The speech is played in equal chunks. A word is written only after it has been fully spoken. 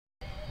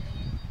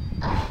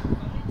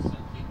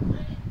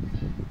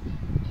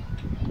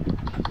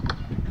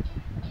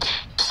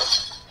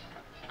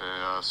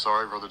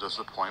sorry for the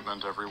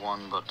disappointment,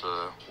 everyone, but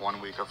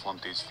 1 week of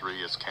Flumpty's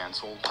 3 is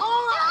cancelled.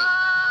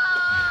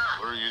 Hi!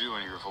 What are you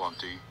doing here,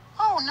 Flumpty?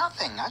 Oh,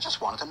 nothing. I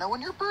just wanted to know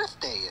when your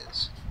birthday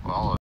is.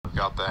 Well, I've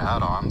got the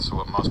hat on, so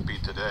it must be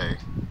today.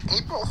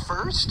 April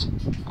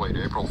 1st? Wait,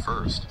 April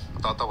 1st?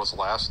 I thought that was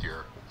last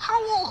year.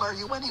 How old are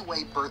you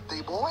anyway,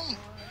 birthday boy?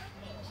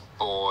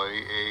 Boy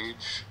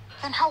age?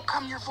 Then how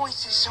come your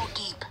voice is so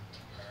deep?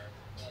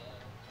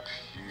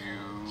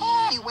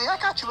 Anyway, I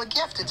got you a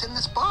gift. It's in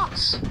this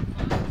box.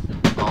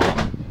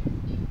 Oh.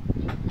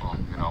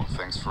 Well,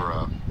 thanks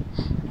for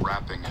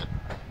wrapping it.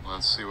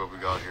 Let's see what we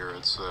got here.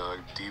 It's a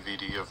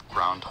DVD of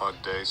Groundhog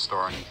Day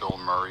starring Bill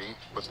Murray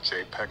with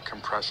JPEG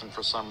compression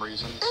for some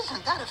reason.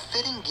 Isn't that a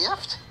fitting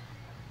gift?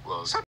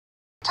 Well, So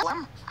tell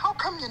him, how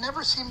come you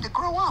never seem to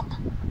grow up?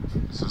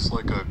 is this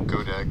like a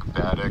good egg,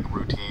 bad egg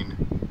routine?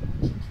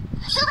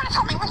 You're gonna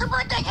tell me when your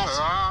birthday is!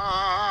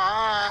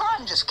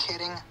 I'm just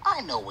kidding.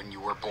 I know when you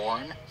were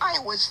born. I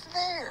was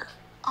there.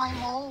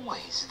 I'm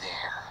always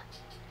there.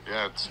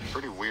 Yeah, it's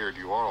pretty weird.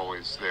 You are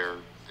always there,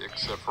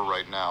 except for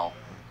right now.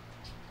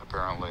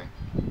 Apparently.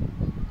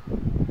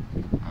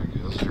 I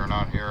guess you're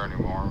not here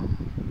anymore.